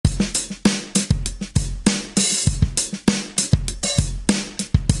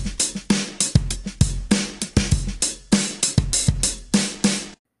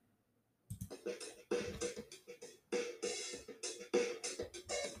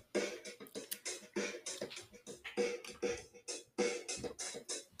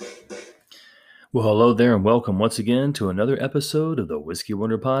Well, hello there, and welcome once again to another episode of the Whiskey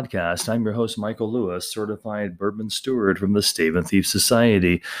Wonder Podcast. I'm your host, Michael Lewis, certified bourbon steward from the Stave and Thief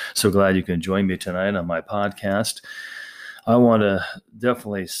Society. So glad you can join me tonight on my podcast. I want to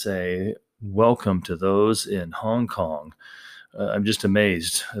definitely say welcome to those in Hong Kong. I'm just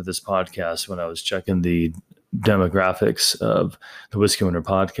amazed at this podcast when I was checking the demographics of the Whiskey Wonder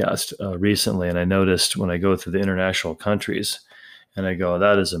Podcast recently, and I noticed when I go through the international countries, and I go,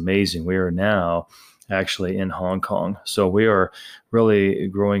 that is amazing. We are now actually in Hong Kong. So we are really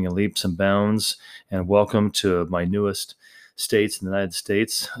growing in leaps and bounds. And welcome to my newest states in the United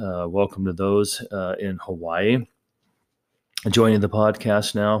States. Welcome to those in Hawaii. Joining the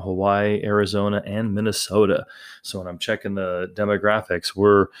podcast now, Hawaii, Arizona, and Minnesota. So when I'm checking the demographics,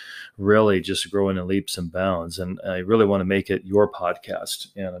 we're really just growing in leaps and bounds. And I really want to make it your podcast.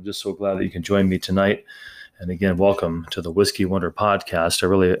 And I'm just so glad that you can join me tonight. And again, welcome to the Whiskey Wonder Podcast. I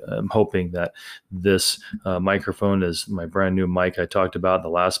really am hoping that this microphone is my brand new mic I talked about in the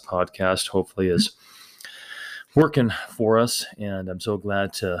last podcast, hopefully is working for us. And I'm so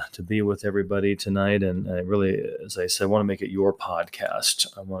glad to be with everybody tonight. And I really, as I said, I want to make it your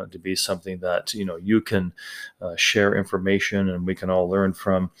podcast. I want it to be something that, you can share information and we can all learn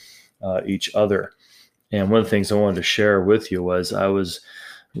from each other. And one of the things I wanted to share with you was I was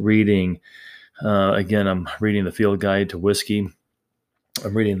reading, again, I'm reading The Field Guide to Whiskey.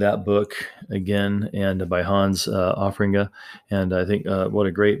 I'm reading that book again, and by Hans Offringa, and I think what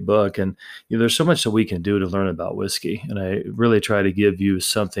a great book. And there's so much that we can do to learn about whiskey, and I really try to give you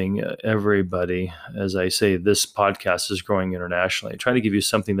something. Everybody, as I say, this podcast is growing internationally. I try to give you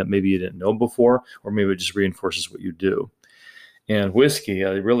something that maybe you didn't know before, or maybe it just reinforces what you do. And whiskey,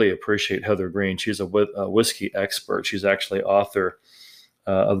 I really appreciate Heather Green. She's a whiskey expert. She's actually author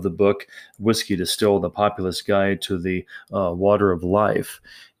of the book Whiskey Distilled, the Populist Guide to the Water of Life.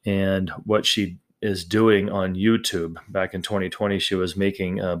 And what she is doing on YouTube, back in 2020, she was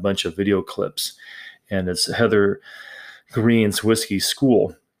making a bunch of video clips. And it's Heather Green's Whiskey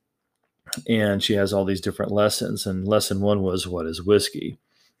School. And she has all these different lessons. And lesson one was, what is whiskey?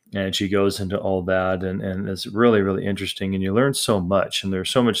 And she goes into all that, and it's really, really interesting. And you learn so much, and there's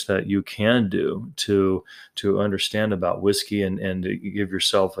so much that you can do to understand about whiskey and to give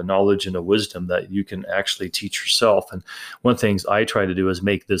yourself a knowledge and a wisdom that you can actually teach yourself. And one of the things I try to do is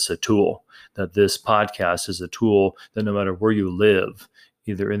make this a tool, that this podcast is a tool that no matter where you live,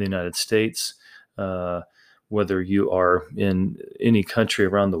 either in the United States, whether you are in any country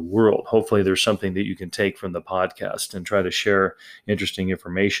around the world, hopefully there's something that you can take from the podcast and try to share interesting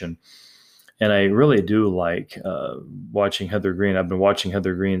information. And I really do like watching Heather Green. I've been watching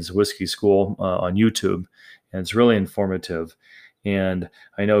Heather Green's Whiskey School on YouTube, and it's really informative. And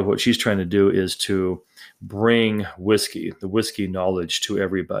I know what she's trying to do is to bring whiskey, the whiskey knowledge, to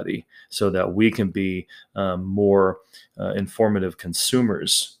everybody so that we can be more informative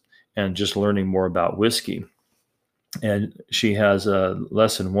consumers and just learning more about whiskey. And she has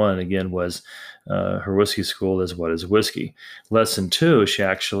lesson one, again, was her whiskey school is what is whiskey. Lesson two, she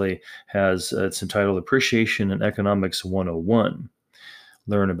actually has, it's entitled Appreciation and Economics 101,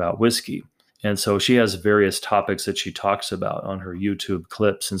 Learn About Whiskey. And so she has various topics that she talks about on her YouTube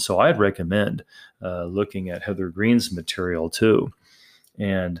clips. And so I'd recommend looking at Heather Green's material too.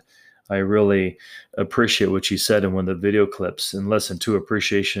 And I really appreciate what she said in one of the video clips in lesson two,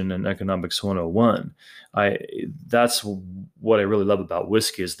 Appreciation and Economics 101. That's what I really love about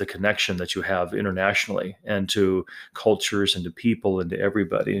whiskey, is the connection that you have internationally and to cultures and to people and to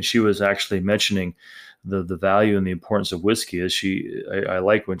everybody. And she was actually mentioning the value and the importance of whiskey. I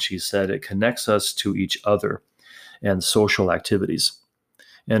like when she said it connects us to each other and social activities.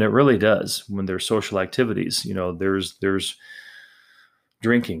 And it really does. When there's social activities, there's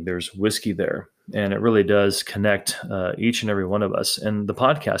drinking, there's whiskey there, and it really does connect each and every one of us. And the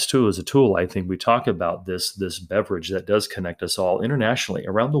podcast too is a tool. I think we talk about this beverage that does connect us all internationally,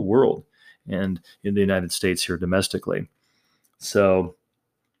 around the world, and in the United States here domestically. So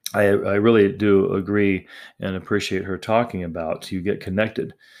I really do agree and appreciate her talking about you get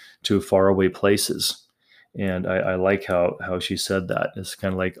connected to faraway places. And I like how she said that. It's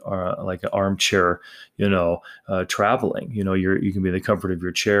kind of like an armchair, traveling. You can be in the comfort of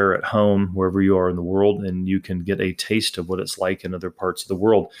your chair at home, wherever you are in the world, and you can get a taste of what it's like in other parts of the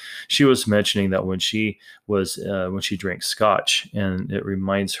world. She was mentioning that when she drank scotch, and it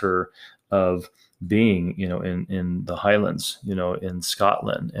reminds her of being, in the Highlands, in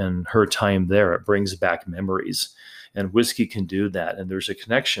Scotland, and her time there. It brings back memories. And whiskey can do that. And there's a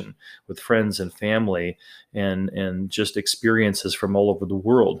connection with friends and family and just experiences from all over the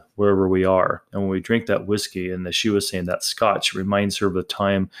world, wherever we are. And when we drink that whiskey, and as she was saying, that Scotch reminds her of the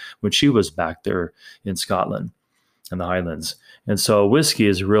time when she was back there in Scotland and the Highlands. And so whiskey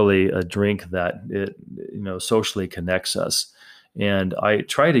is really a drink that it, socially connects us. And I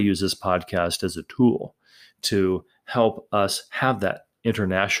try to use this podcast as a tool to help us have that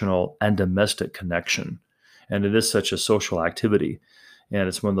international and domestic connection. And it is such a social activity. And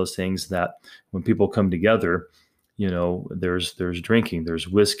it's one of those things that when people come together, there's drinking, there's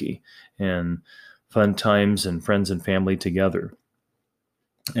whiskey, and fun times and friends and family together.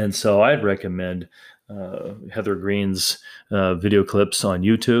 And so I'd recommend Heather Green's video clips on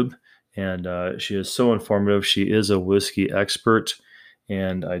YouTube. And she is so informative. She is a whiskey expert.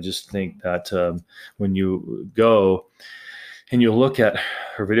 And I just think that when you go and you look at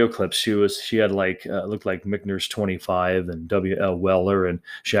her video clips, she had looked like Michner's 25 and W.L. Weller. And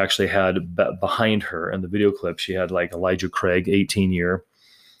she actually had behind her in the video clip, she had like Elijah Craig, 18 year.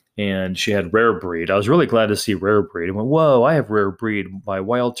 And she had Rare Breed. I was really glad to see Rare Breed. I went, whoa, I have Rare Breed by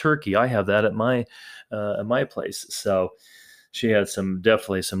Wild Turkey. I have that at my place. So she had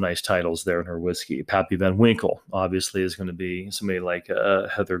definitely some nice titles there in her whiskey. Pappy Van Winkle, obviously, is going to be somebody like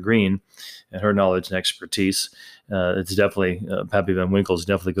Heather Green and her knowledge and expertise. It's definitely, Pappy Van Winkle is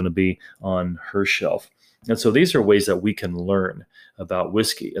definitely going to be on her shelf. And so these are ways that we can learn about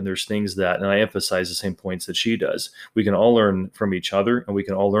whiskey. And there's things that, and I emphasize the same points that she does. We can all learn from each other, and we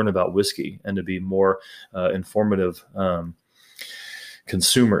can all learn about whiskey and to be more informative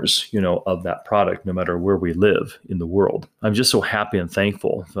consumers, of that product, no matter where we live in the world. I'm just so happy and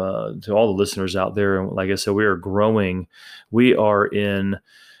thankful to all the listeners out there. And like I said, we are growing. We are in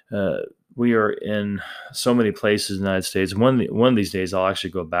so many places in the United States. One of these days, I'll actually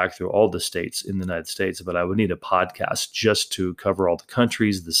go back through all the states in the United States, but I would need a podcast just to cover all the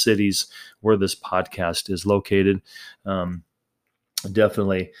countries, the cities where this podcast is located.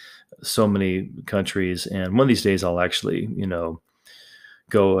 Definitely so many countries. And one of these days, I'll actually,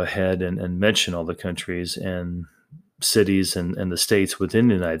 go ahead and mention all the countries and cities and the states within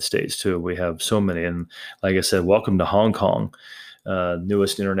the United States too. We have so many. And like I said, welcome to Hong Kong.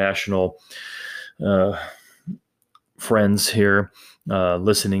 Newest international friends here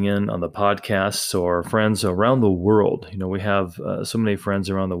listening in on the podcasts, or friends around the world. We have so many friends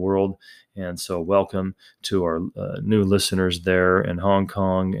around the world. And so welcome to our new listeners there in Hong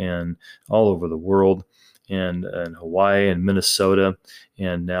Kong and all over the world, and Hawaii and Minnesota,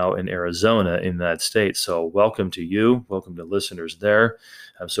 and now in Arizona in the United States. So welcome to you. Welcome to listeners there.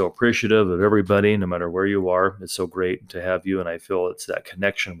 I'm so appreciative of everybody, no matter where you are. It's so great to have you, and I feel it's that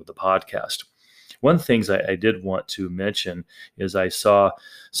connection with the podcast. One of the things I did want to mention is I saw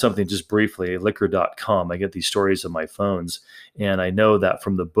something just briefly, liquor.com. I get these stories on my phones, and I know that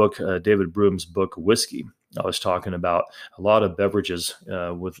from the book, David Broom's book, Whiskey, I was talking about a lot of beverages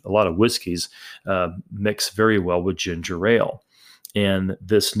with a lot of whiskeys mix very well with ginger ale. And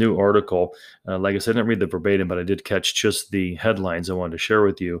this new article, like I said, I didn't read the verbatim, but I did catch just the headlines I wanted to share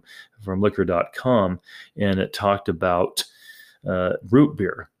with you from liquor.com. And it talked about root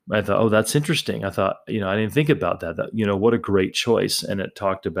beer. I thought, oh, that's interesting. I thought, I didn't think about that. What a great choice. And it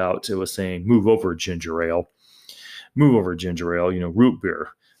was saying, move over ginger ale, root beer.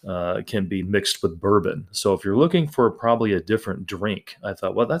 Can be mixed with bourbon. So if you're looking for probably a different drink, I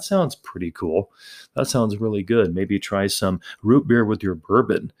thought, well, that sounds pretty cool. That sounds really good. Maybe try some root beer with your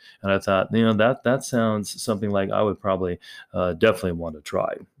bourbon. And I thought, that sounds something like I would probably definitely want to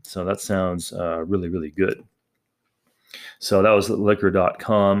try. So that sounds really, really good. So that was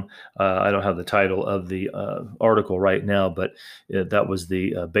liquor.com. I don't have the title of the article right now, but that was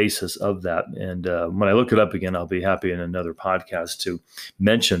the basis of that. And when I look it up again, I'll be happy in another podcast to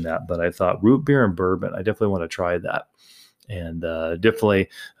mention that. But I thought root beer and bourbon, I definitely want to try that. And definitely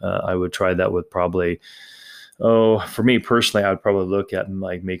I would try that with probably, for me personally, I would probably look at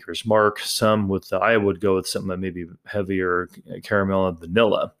like Maker's Mark. I would go with something that maybe heavier caramel and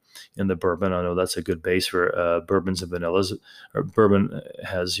vanilla in the bourbon. I know that's a good base for bourbons and vanillas. Or bourbon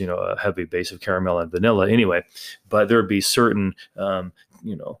has, a heavy base of caramel and vanilla anyway, but there would be certain,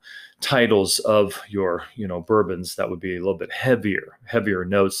 titles of your, bourbons that would be a little bit heavier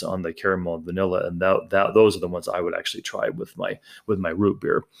notes on the caramel and vanilla. And those are the ones I would actually try with my root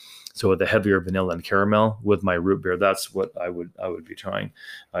beer. So with the heavier vanilla and caramel with my root beer, that's what I would be trying.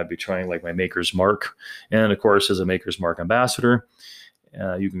 I'd be trying like my Maker's Mark. And of course, as a Maker's Mark ambassador,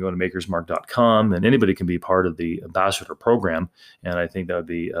 you can go to makersmark.com, and anybody can be part of the ambassador program. And I think that would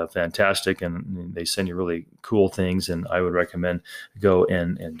be fantastic. And they send you really cool things. And I would recommend go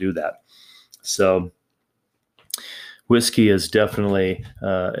and do that. So whiskey is definitely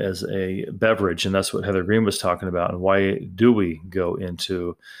as a beverage, and that's what Heather Green was talking about. And why do we go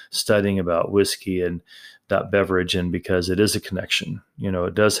into studying about whiskey and that beverage? And because it is a connection,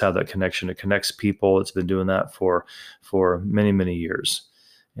 it does have that connection. It connects people. It's been doing that for many, many years.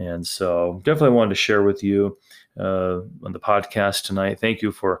 And so definitely wanted to share with you on the podcast tonight. Thank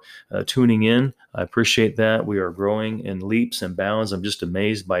you for tuning in. I appreciate that. We are growing in leaps and bounds. I'm just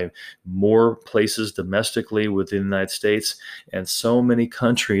amazed by more places domestically within the United States and so many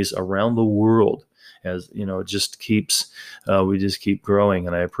countries around the world. As it just keeps, we just keep growing,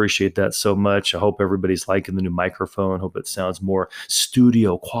 and I appreciate that so much. I hope everybody's liking the new microphone. Hope it sounds more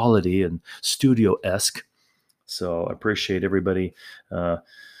studio quality and studio-esque. So I appreciate everybody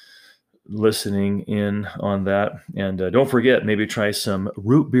listening in on that. And don't forget, maybe try some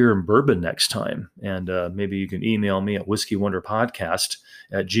root beer and bourbon next time. And maybe you can email me at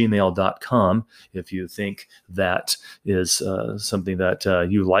whiskey-wonder-podcast@gmail.com if you think that is something that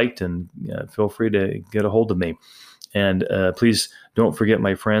you liked, and feel free to get a hold of me. And please don't forget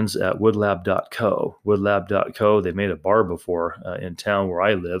my friends at woodlab.co. Woodlab.co, they made a bar before in town where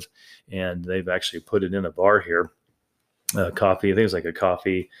I live, and they've actually put it in a bar here. Coffee, I think it's like a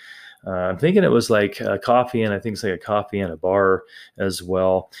coffee. I'm thinking it was like a coffee, and I think it's like a coffee and a bar as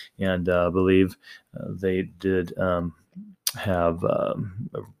well. And I believe they did have a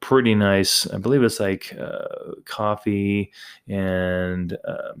pretty nice, I believe it's like coffee, and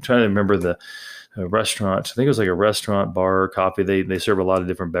I'm trying to remember the restaurant. I think it was like a restaurant, bar, coffee. They serve a lot of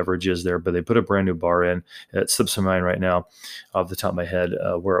different beverages there, but they put a brand new bar in. It slips my mind right now off the top of my head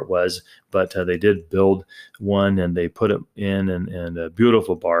where it was, but they did build one, and they put it in and a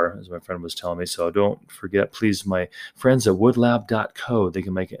beautiful bar, as my friend was telling me. So don't forget, please, my friends at woodlab.co. They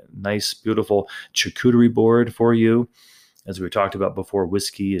can make a nice, beautiful charcuterie board for you. As we talked about before,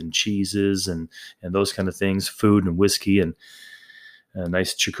 whiskey and cheeses and those kind of things, food and whiskey, and a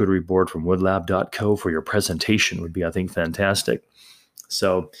nice charcuterie board from woodlab.co for your presentation would be, I think, fantastic.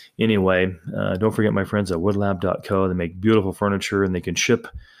 So anyway, don't forget my friends at woodlab.co. They make beautiful furniture, and they can ship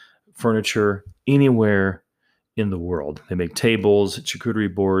furniture anywhere in the world. They make tables,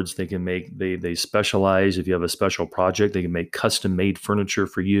 charcuterie boards. They can make, they specialize. If you have a special project, they can make custom made furniture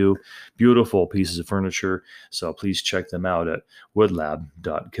for you, beautiful pieces of furniture. So please check them out at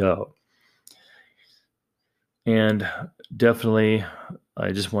woodlab.co. And definitely,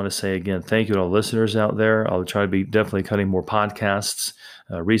 I just want to say again, thank you to all listeners out there. I'll try to be definitely cutting more podcasts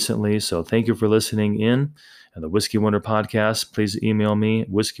recently. So thank you for listening in. And the Whiskey Wonder Podcast, please email me,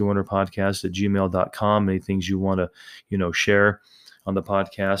 whiskeywonderpodcast@gmail.com. Any things you want to, share on the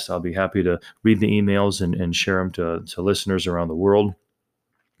podcast, I'll be happy to read the emails and share them to listeners around the world.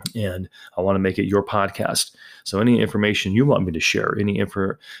 And I want to make it your podcast. So any information you want me to share, any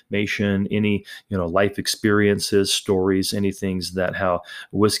information, any, life experiences, stories, any things that how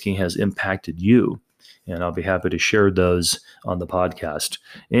whiskey has impacted you, and I'll be happy to share those on the podcast.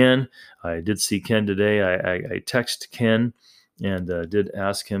 And I did see Ken today. I texted Ken and did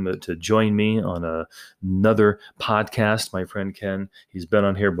ask him to join me on another podcast. My friend Ken, he's been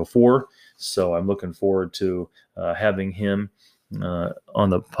on here before, so I'm looking forward to having him on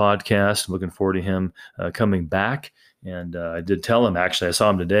the podcast. I'm looking forward to him coming back. And I did tell him, actually, I saw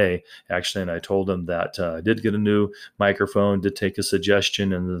him today, actually, and I told him that I did get a new microphone, did take a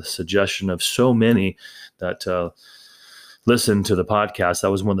suggestion, and the suggestion of so many that listen to the podcast. That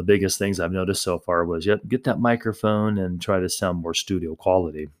was one of the biggest things I've noticed so far was, get that microphone and try to sound more studio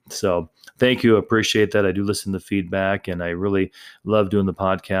quality. So thank you. I appreciate that. I do listen to feedback, and I really love doing the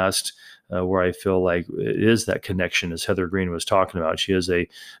podcast. Where I feel like it is that connection, as Heather Green was talking about. She is an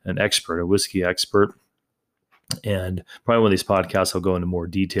expert, a whiskey expert. And probably one of these podcasts, I'll go into more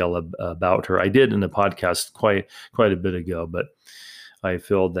detail about her. I did in the podcast quite a bit ago, but I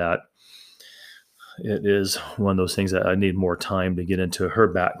feel that it is one of those things that I need more time to get into her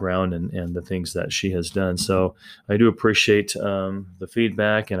background and the things that she has done. So I do appreciate the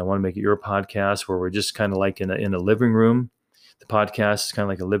feedback, and I want to make it your podcast where we're just kind of like in a living room. The podcast is kind of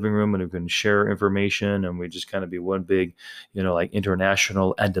like a living room, and we can share information, and we just kind of be one big, like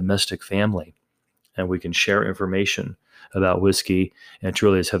international and domestic family. And we can share information about whiskey. And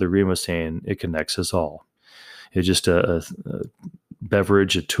truly, as Heather Green was saying, it connects us all. It's just a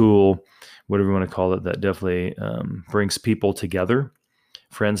beverage, a tool, whatever you want to call it, that definitely brings people together,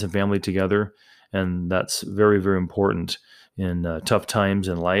 friends and family together. And that's very, very important in tough times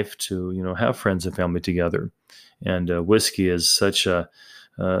in life to, have friends and family together. And whiskey is such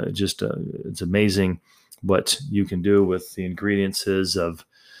it's amazing what you can do with the ingredients of,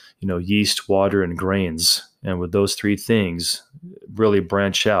 yeast, water, and grains. And with those three things, really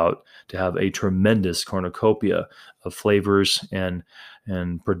branch out to have a tremendous cornucopia of flavors and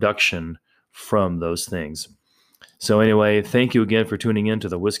production from those things. So anyway, thank you again for tuning in to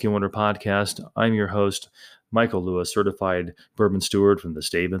the Whiskey Wonder Podcast. I'm your host, Michael Lewis, certified bourbon steward from the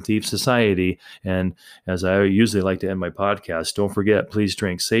Stave and Thief Society. And as I usually like to end my podcast, don't forget, please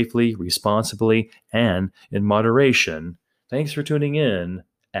drink safely, responsibly, and in moderation. Thanks for tuning in,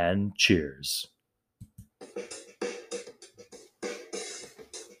 and cheers.